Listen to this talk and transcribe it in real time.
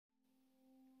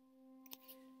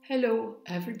Hello,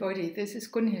 everybody. This is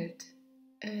Gunhild,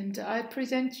 and I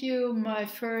present you my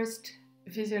first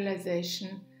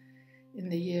visualization in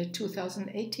the year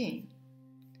 2018.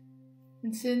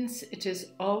 And since it is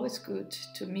always good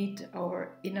to meet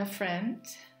our inner friend,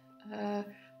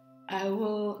 I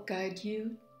will guide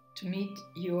you to meet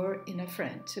your inner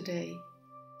friend today.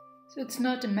 So it's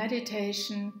not a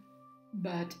meditation,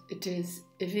 but it is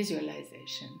a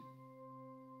visualization.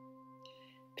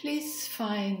 Please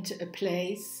find a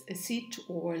place, a seat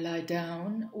or lie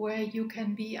down where you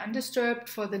can be undisturbed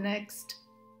for the next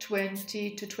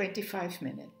 20 to 25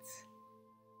 minutes.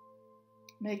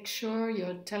 Make sure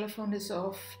your telephone is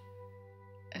off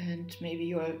and maybe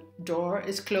your door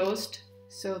is closed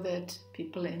so that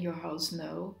people in your house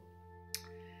know.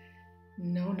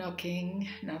 No knocking,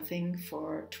 nothing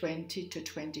for 20 to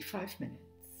 25 minutes.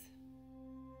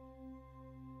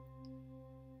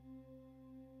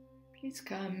 Please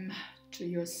come to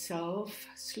yourself,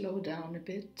 slow down a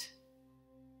bit,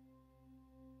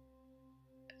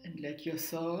 and let your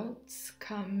thoughts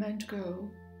come and go.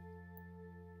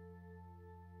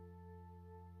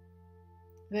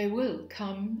 They will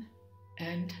come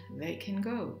and they can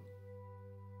go.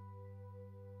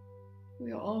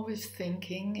 We are always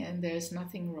thinking, and there's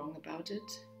nothing wrong about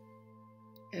it,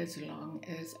 as long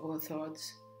as our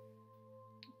thoughts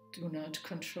do not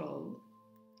control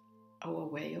our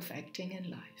way of acting in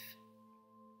life.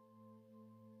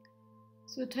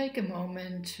 So take a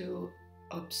moment to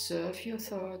observe your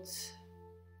thoughts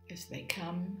as they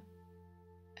come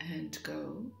and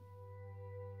go.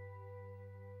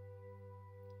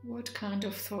 What kind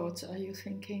of thoughts are you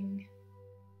thinking?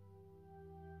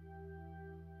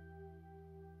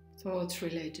 Thoughts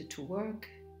related to work,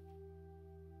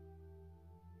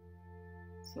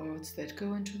 thoughts that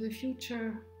go into the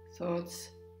future, thoughts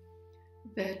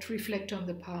that reflect on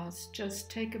the past. Just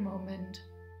take a moment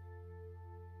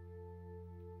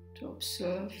to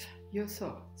observe your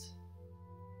thoughts.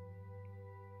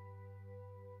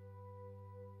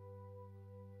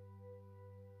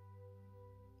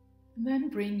 And then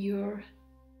bring your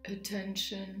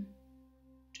attention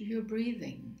to your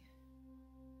breathing.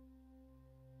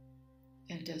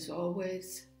 And as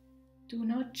always, do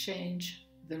not change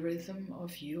the rhythm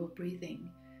of your breathing.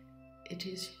 It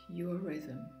is your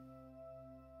rhythm.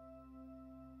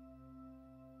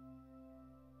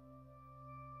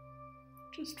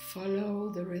 Just follow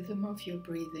the rhythm of your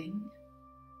breathing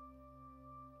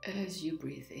as you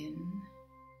breathe in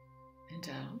and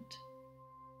out.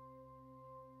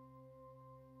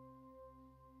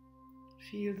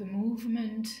 Feel the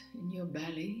movement in your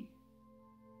belly,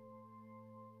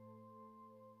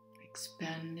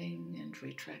 expanding and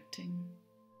retracting.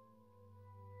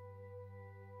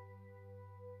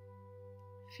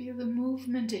 Feel the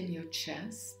movement in your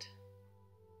chest,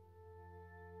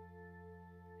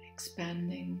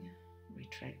 expanding,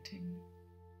 retracting.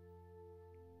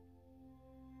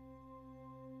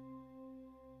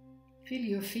 Feel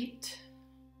your feet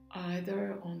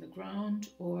either on the ground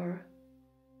or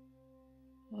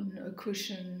on a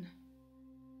cushion.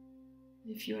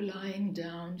 If you're lying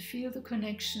down, feel the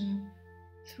connection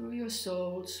through your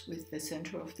soles with the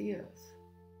center of the earth,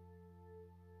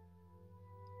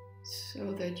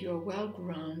 so that you're well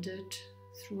grounded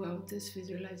throughout this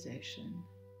visualization.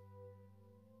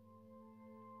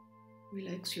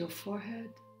 Relax your forehead,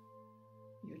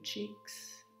 your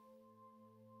cheeks,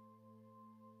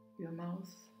 your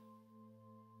mouth,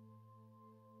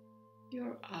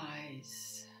 your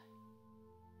eyes.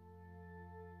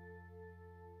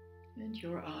 And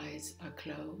your eyes are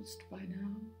closed by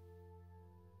now.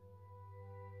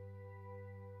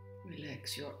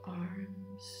 Relax your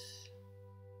arms,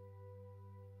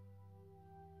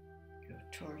 your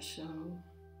torso,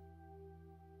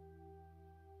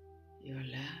 your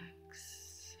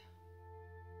legs,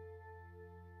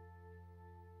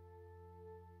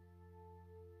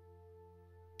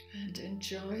 and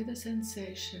enjoy the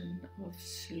sensation of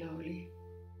slowly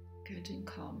getting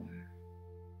calmer.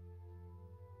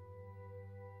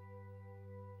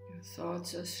 Your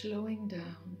thoughts are slowing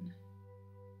down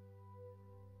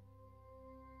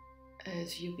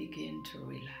as you begin to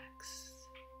relax.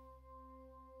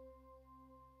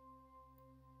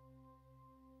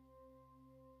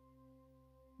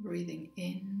 Breathing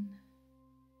in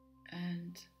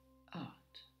and out.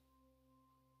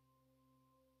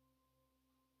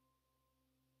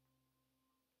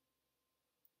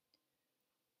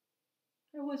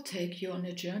 I will take you on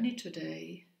a journey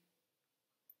today.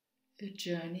 A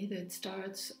journey that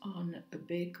starts on a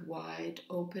big, wide,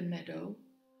 open meadow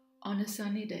on a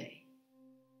sunny day.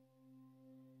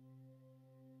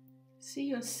 See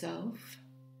yourself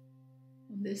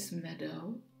on this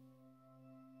meadow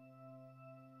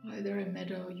either a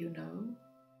meadow you know,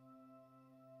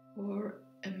 or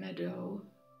a meadow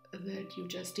that you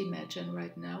just imagine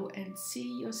right now, and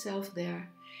see yourself there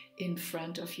in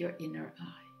front of your inner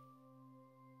eye.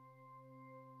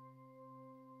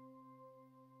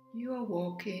 You are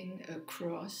walking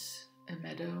across a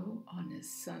meadow on a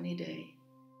sunny day.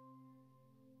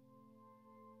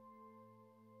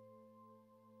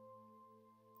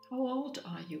 How old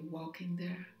are you walking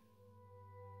there?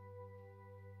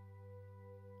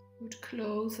 What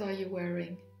clothes are you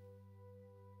wearing?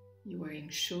 You wearing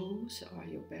shoes? Are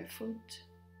you barefoot?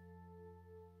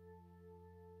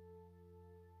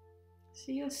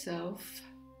 See yourself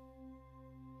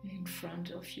in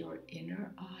front of your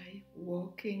inner eye,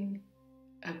 walking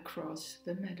across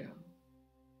the meadow.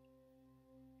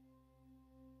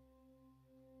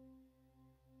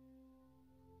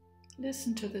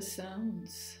 Listen to the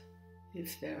sounds,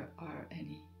 if there are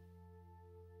any.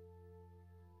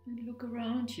 And look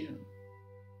around you.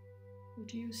 What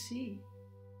do you see?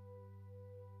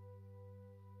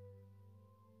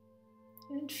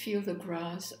 And feel the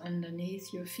grass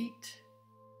underneath your feet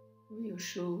or your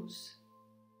shoes.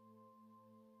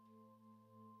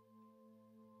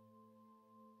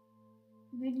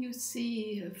 And then you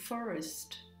see a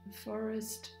forest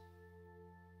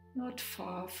not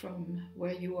far from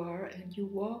where you are, and you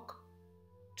walk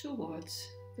towards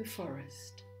the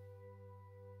forest.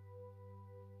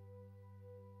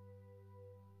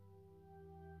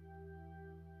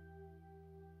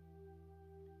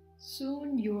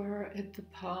 Soon you are at the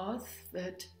path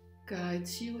that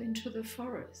guides you into the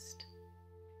forest.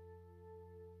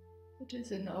 It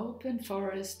is an open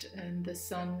forest and the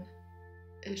sun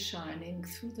is shining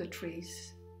through the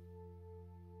trees.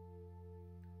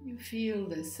 You feel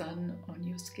the sun on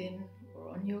your skin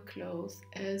or on your clothes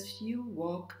as you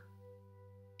walk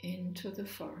into the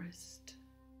forest.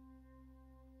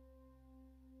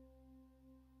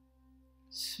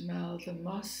 Smell the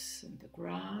moss and the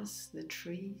grass, the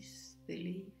trees, the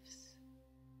leaves.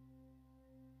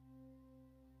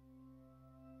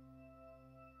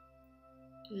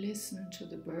 Listen to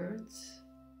the birds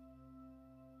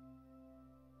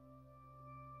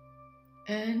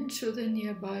and to the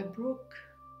nearby brook.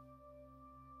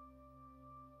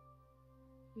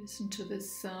 Listen to the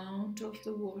sound of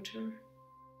the water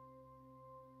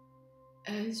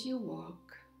as you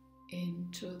walk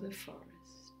into the forest.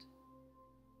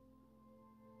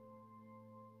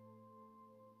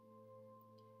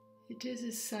 It is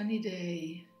a sunny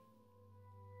day,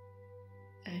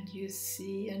 and you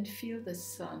see and feel the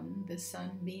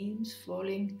sunbeams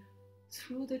falling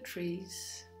through the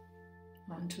trees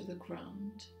onto the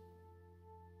ground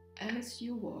as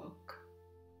you walk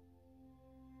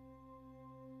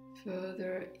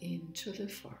further into the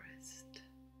forest.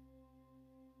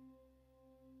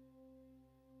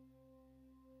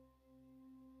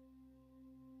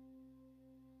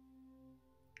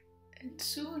 And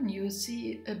soon you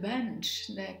see a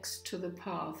bench next to the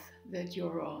path that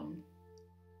you're on.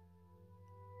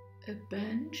 A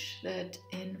bench that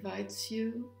invites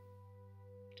you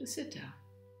to sit down.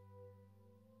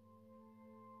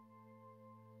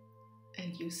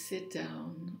 And you sit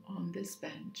down on this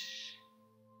bench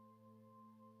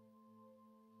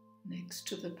next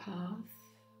to the path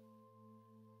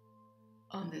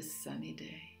on this sunny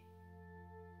day.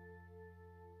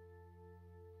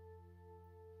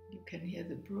 You can hear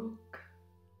the brook,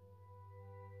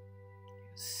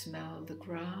 you smell the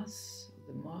grass,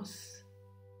 the moss,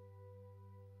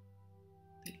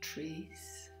 the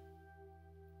trees,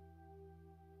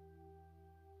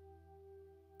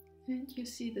 and you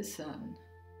see the sun.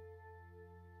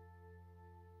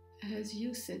 As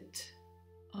you sit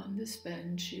on this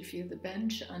bench, you feel the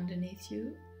bench underneath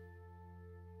you,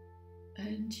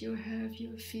 and you have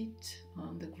your feet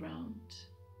on the ground.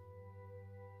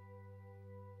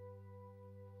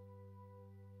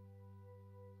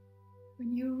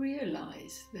 When you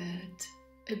realize that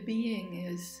a being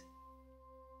is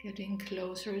getting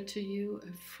closer to you,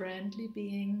 a friendly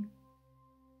being,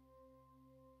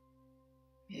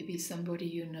 maybe somebody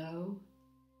you know,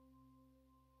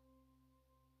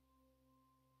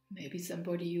 maybe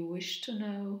somebody you wish to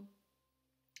know,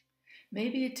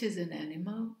 maybe it is an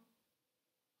animal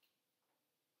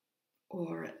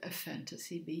or a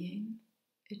fantasy being,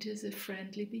 it is a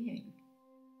friendly being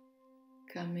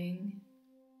coming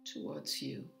towards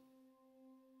you.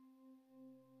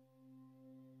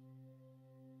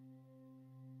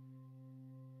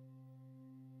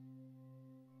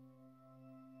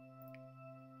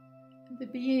 The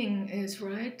being is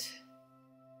right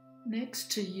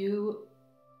next to you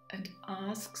and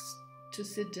asks to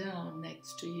sit down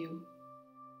next to you,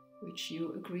 which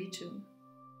you agree to.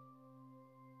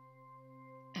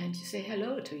 and you say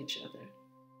hello to each other.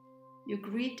 You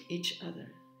greet each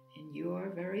other in your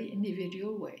very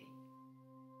individual way.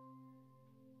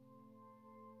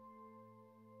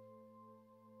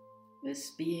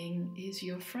 This being is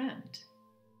your friend.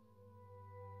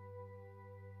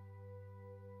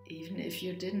 Even if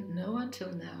you didn't know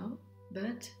until now,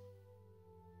 but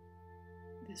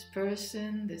this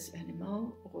person, this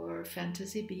animal or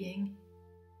fantasy being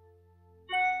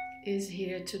is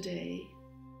here today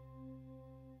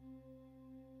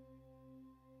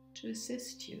to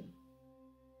assist you,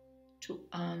 to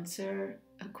answer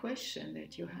a question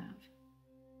that you have.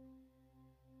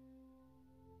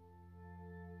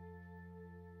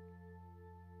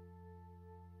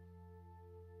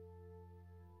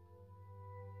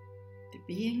 The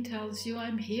being tells you,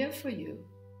 I'm here for you.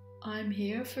 I'm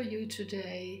here for you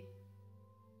today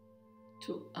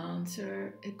to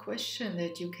answer a question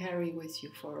that you carry with you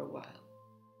for a while.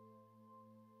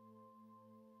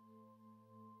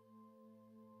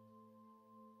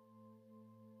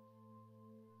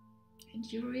 And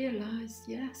you realize,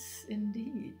 yes,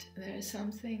 indeed, there is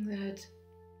something that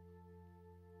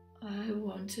I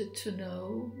wanted to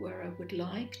know, where I would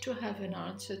like to have an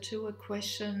answer to a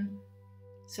question,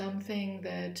 something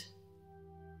that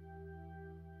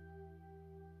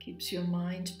keeps your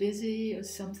mind busy, or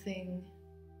something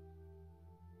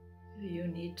you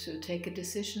need to take a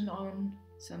decision on,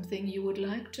 something you would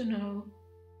like to know.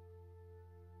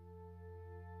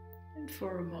 And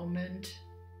for a moment,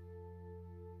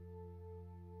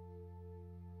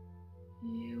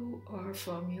 you are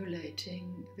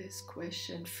formulating this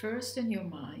question first in your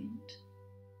mind,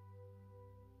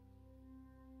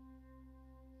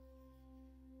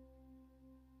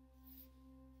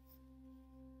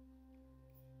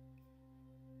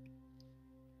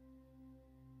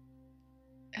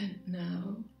 and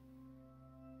now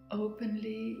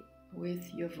openly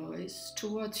with your voice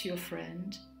towards your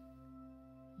friend,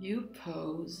 you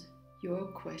pose your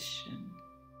question.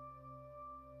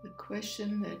 The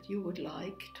question that you would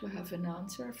like to have an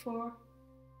answer for,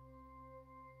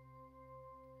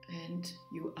 and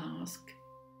you ask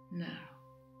now.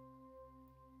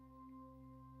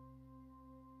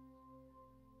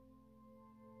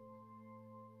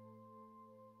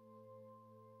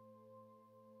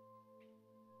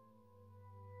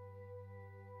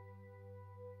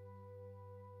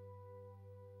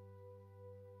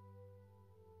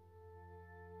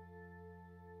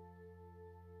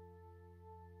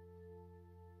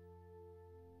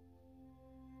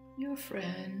 Your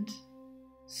friend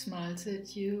smiles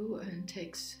at you and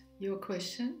takes your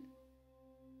question.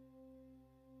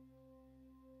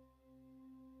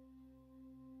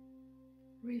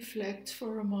 Reflects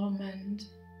for a moment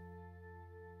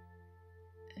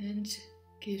and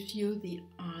gives you the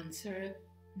answer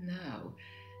now.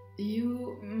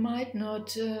 You might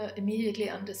not immediately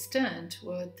understand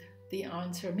what the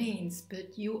answer means,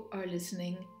 but you are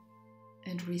listening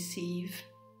and receive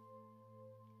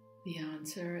the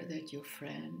answer that your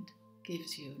friend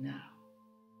gives you now.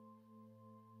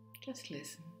 Just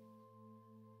listen.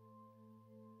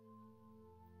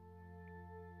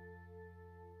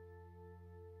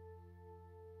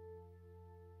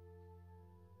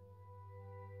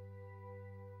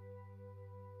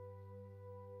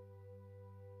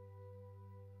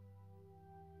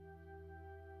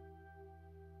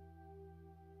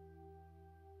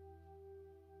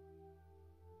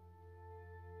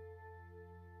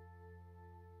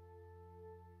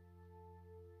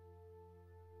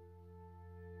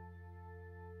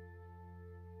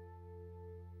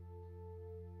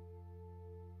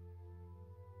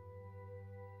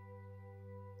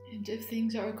 And if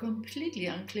things are completely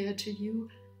unclear to you,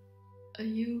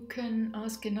 you can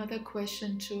ask another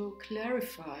question to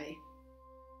clarify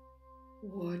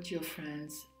what your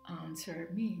friend's answer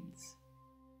means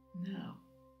now.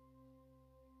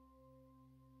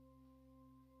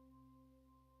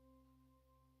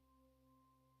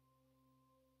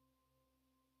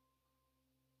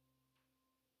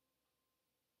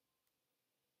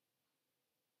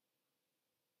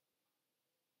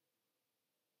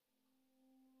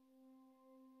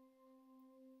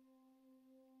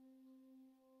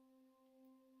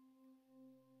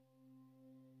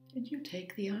 And you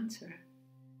take the answer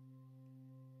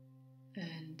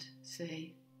and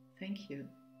say, thank you.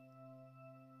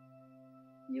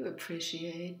 You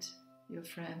appreciate your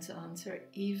friend's answer,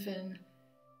 even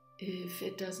if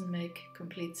it doesn't make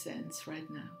complete sense right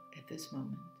now, at this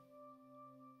moment.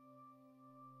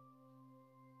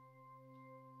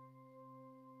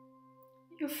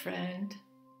 Your friend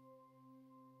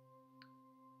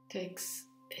takes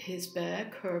his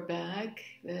bag, her bag,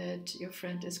 that your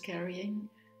friend is carrying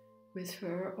with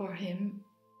her or him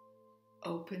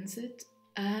opens it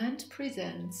and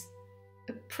presents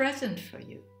a present for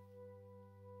you.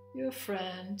 Your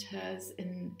friend has,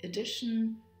 in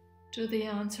addition to the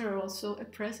answer, also a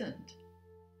present.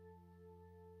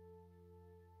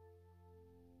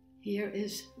 Here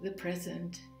is the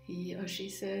present, he or she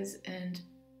says, and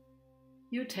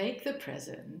you take the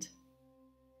present.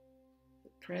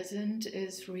 The present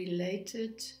is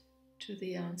related to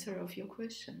the answer of your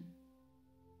question.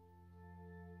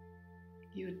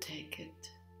 You take it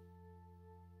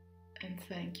and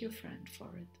thank your friend for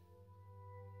it.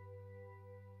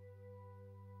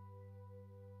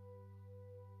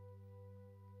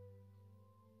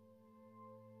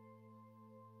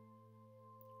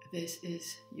 This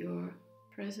is your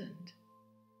present.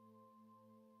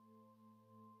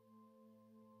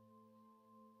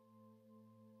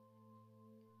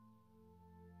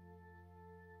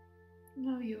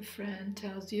 Now your friend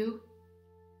tells you,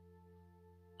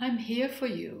 I'm here for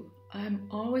you. I'm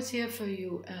always here for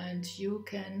you, and you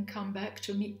can come back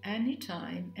to me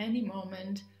anytime, any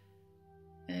moment.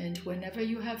 And whenever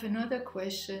you have another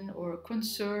question or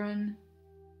concern,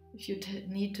 if you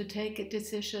need to take a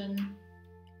decision,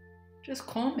 just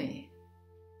call me.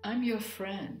 I'm your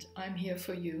friend. I'm here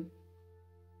for you.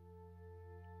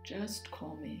 Just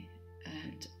call me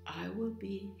and I will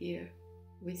be here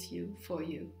with you, for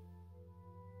you,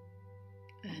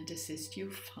 and assist you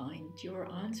find your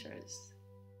answers.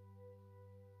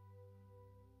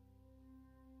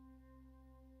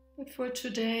 But for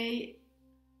today,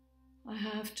 I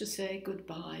have to say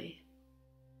goodbye.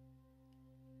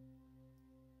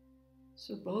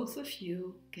 So both of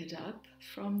you get up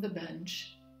from the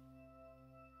bench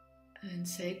and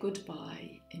say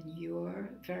goodbye in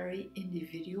your very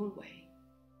individual way.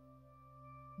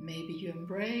 Maybe you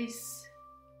embrace,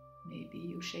 maybe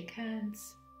you shake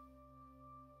hands,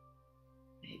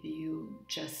 maybe you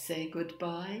just say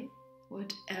goodbye,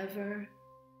 whatever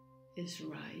is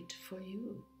right for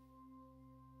you.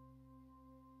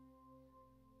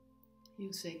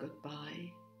 You say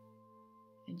goodbye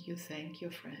and you thank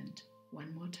your friend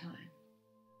one more time.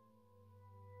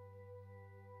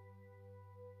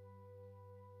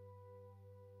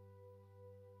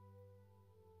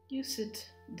 You sit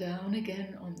down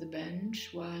again on the bench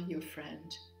while your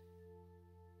friend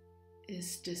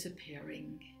is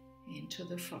disappearing into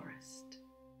the forest.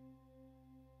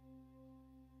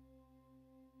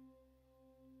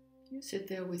 You sit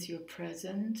there with your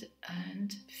present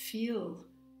and feel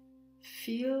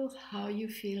how you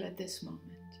feel at this moment.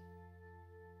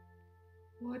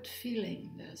 What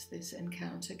feeling does this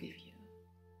encounter give you?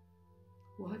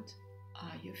 What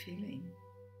are you feeling?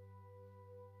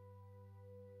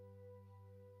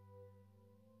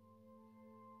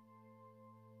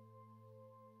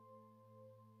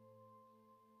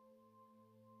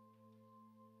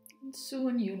 And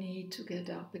soon you need to get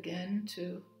up again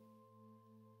to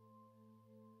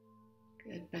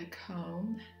get back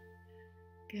home,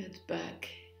 get back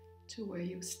to where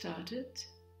you started.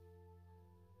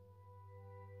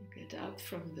 You get up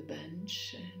from the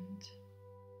bench and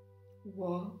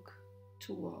walk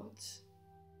towards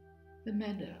the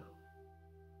meadow.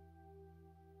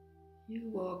 You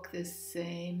walk the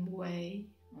same way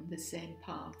on the same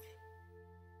path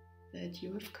that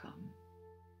you have come.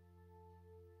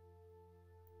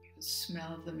 You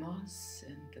smell the moss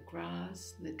and the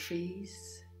grass, the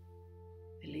trees,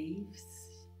 the leaves.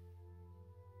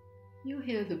 You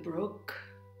hear the brook,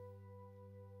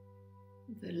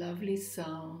 the lovely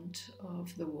sound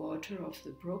of the water of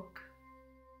the brook.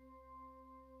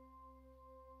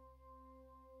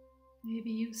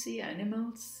 Maybe you see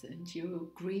animals and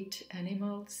you greet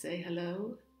animals, say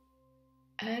hello,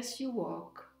 as you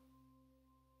walk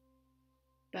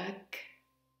back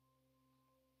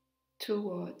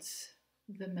towards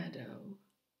the meadow.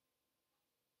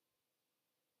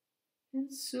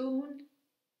 And soon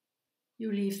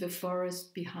you leave the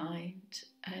forest behind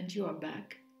and you are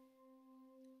back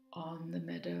on the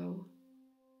meadow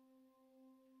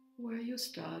where you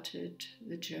started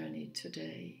the journey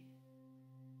today.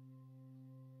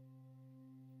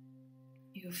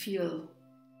 You feel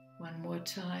one more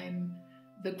time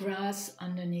the grass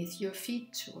underneath your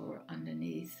feet or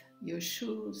underneath your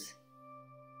shoes.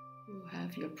 You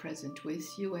have your present with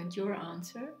you and your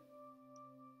answer.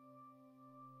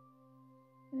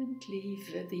 And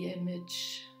leave the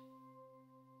image,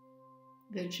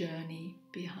 the journey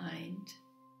behind.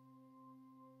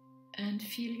 And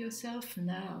feel yourself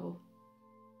now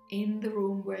in the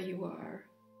room where you are,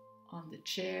 on the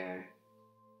chair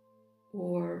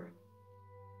or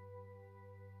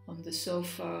on the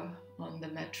sofa, on the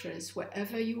mattress,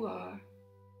 wherever you are.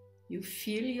 You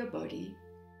feel your body.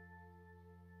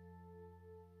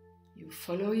 You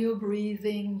follow your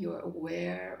breathing, you're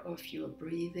aware of your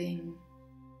breathing.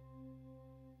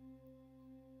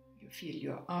 You feel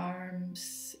your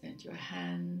arms and your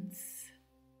hands.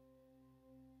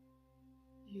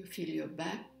 You feel your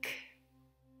back,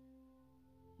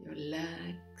 your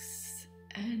legs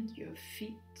and your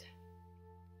feet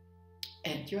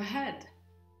and your head.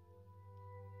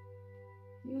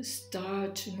 You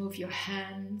start to move your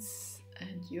hands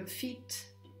and your feet.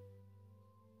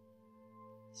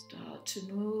 Start to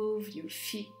move your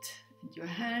feet and your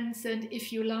hands, and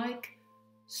if you like,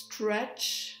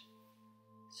 stretch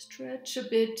a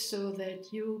bit so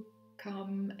that you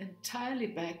come entirely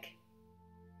back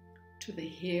to the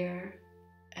here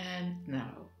and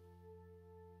now.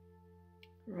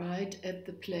 Right at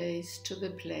the place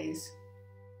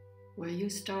where you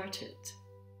started.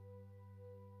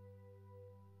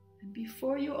 And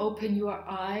before you open your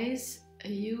eyes,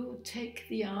 you take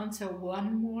the answer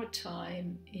one more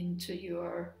time into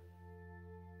your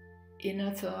inner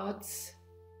thoughts.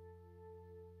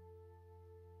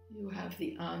 You have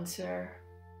the answer,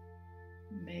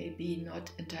 maybe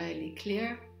not entirely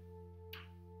clear.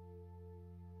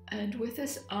 And with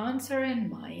this answer in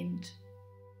mind,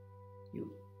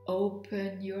 you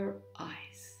open your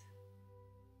eyes.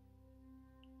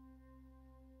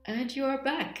 And you are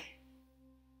back.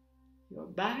 You're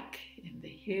back in the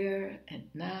here and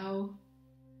now.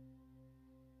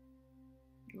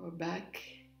 You're back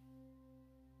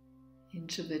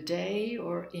into the day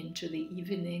or into the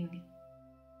evening.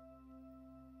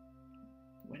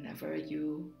 Whenever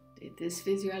you did this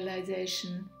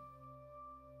visualization,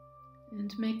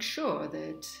 and make sure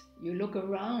that you look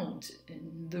around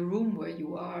in the room where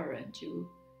you are and you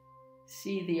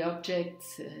see the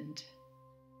objects and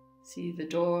see the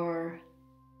door,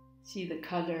 see the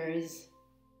colors,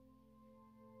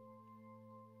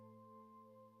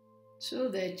 so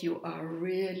that you are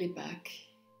really back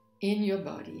in your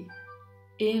body,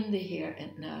 in the here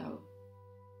and now,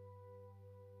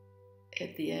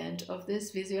 at the end of this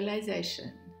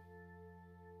visualization.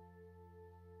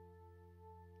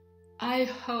 I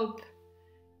hope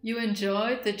you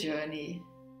enjoyed the journey,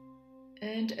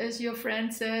 and as your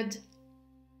friend said,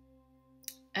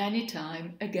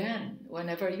 anytime again,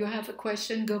 whenever you have a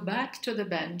question, go back to the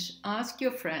bench, ask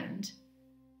your friend,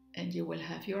 and you will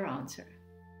have your answer.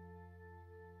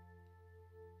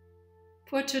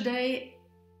 For today,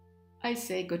 I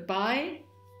say goodbye,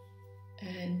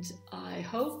 and I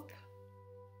hope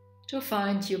to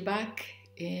find you back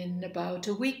in about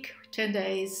a week, 10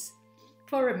 days,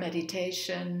 for a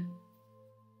meditation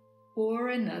or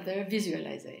another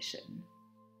visualization.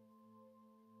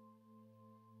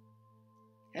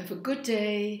 Have a good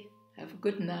day, have a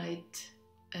good night,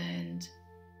 and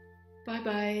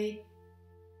bye-bye.